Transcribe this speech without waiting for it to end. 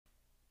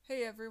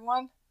Hey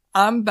everyone,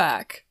 I'm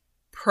back.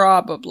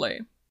 Probably.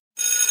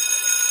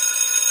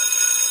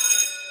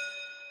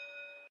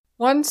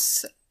 One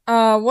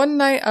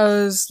night I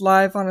was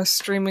live on a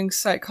streaming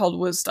site called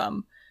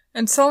Wisdom,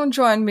 and someone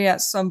joined me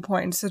at some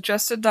point and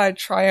suggested that I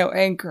try out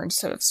Anchor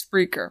instead of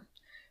Spreaker.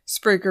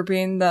 Spreaker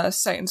being the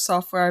site and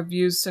software I've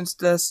used since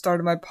the start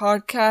of my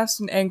podcast,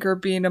 and Anchor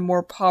being a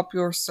more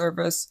popular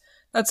service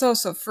that's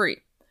also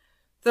free.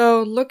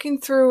 Though looking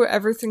through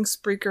everything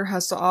Spreaker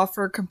has to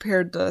offer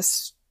compared to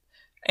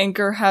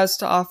Anchor has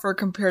to offer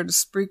compared to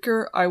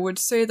Spreaker, I would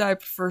say that I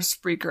prefer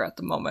Spreaker at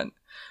the moment.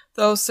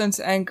 Though since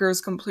Anchor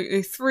is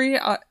completely free,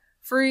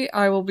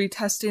 I will be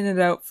testing it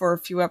out for a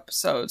few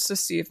episodes to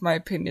see if my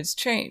opinions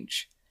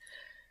change.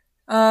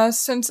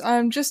 Since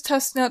I'm just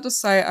testing out the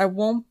site, I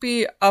won't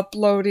be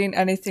uploading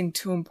anything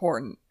too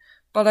important,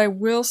 but I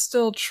will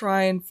still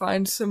try and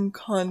find some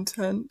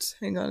content.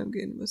 Hang on, I'm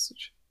getting a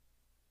message.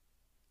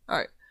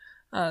 Alright,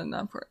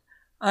 not important.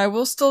 I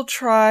will still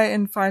try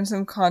and find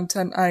some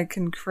content I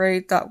can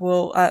create that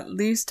will at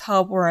least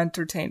help or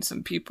entertain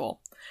some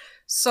people.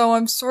 So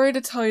I'm sorry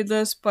to tell you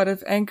this, but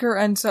if Anchor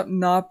ends up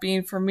not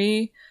being for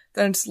me,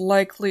 then it's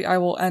likely I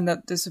will end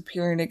up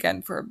disappearing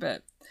again for a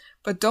bit.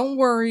 But don't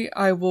worry,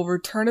 I will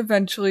return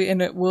eventually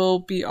and it will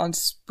be on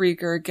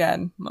Spreaker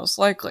again, most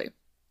likely.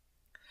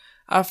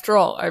 After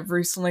all, I've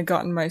recently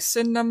gotten my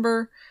SIN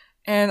number,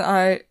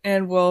 and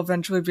will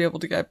eventually be able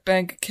to get a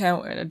bank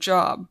account and a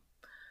job.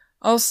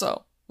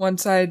 Also,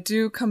 once I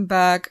do come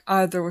back,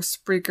 either with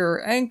Spreaker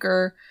or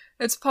Anchor,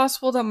 it's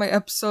possible that my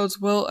episodes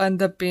will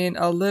end up being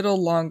a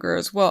little longer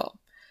as well.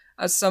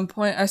 At some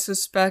point, I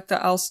suspect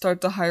that I'll start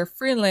to hire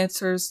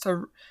freelancers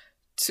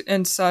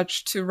and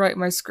such to write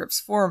my scripts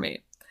for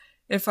me.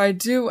 If I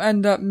do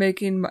end up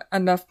making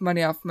enough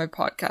money off my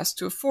podcast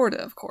to afford it,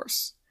 of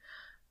course.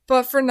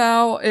 But for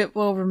now, it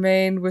will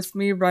remain with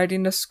me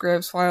writing the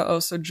scripts while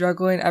also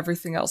juggling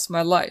everything else in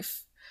my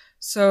life.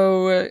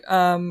 So,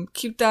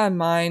 keep that in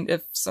mind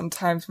if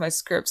sometimes my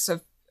scripts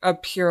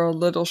appear a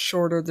little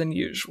shorter than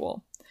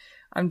usual.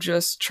 I'm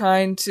just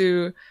trying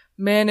to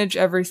manage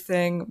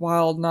everything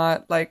while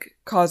not,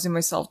 causing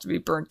myself to be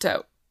burnt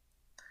out.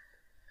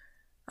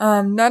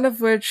 None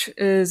of which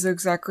is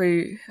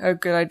exactly a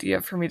good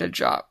idea for me to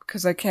drop,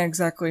 because I can't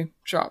exactly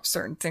drop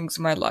certain things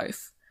in my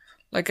life.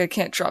 I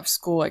can't drop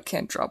school, I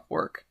can't drop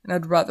work, and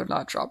I'd rather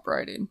not drop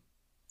writing.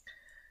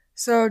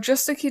 So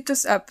just to keep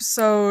this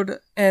episode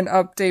and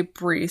update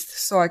brief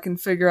so I can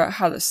figure out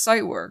how the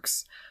site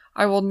works,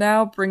 I will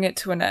now bring it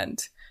to an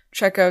end.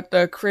 Check out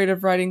the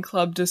Creative Writing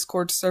Club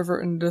Discord server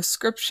in the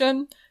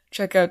description.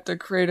 Check out the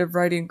Creative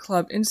Writing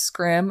Club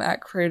Instagram at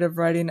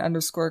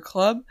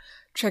creativewriting_club.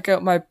 Check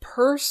out my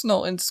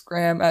personal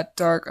Instagram at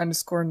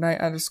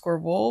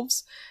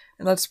dark_night_wolves.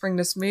 And let's bring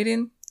this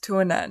meeting to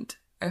an end.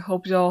 I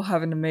hope y'all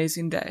have an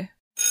amazing day.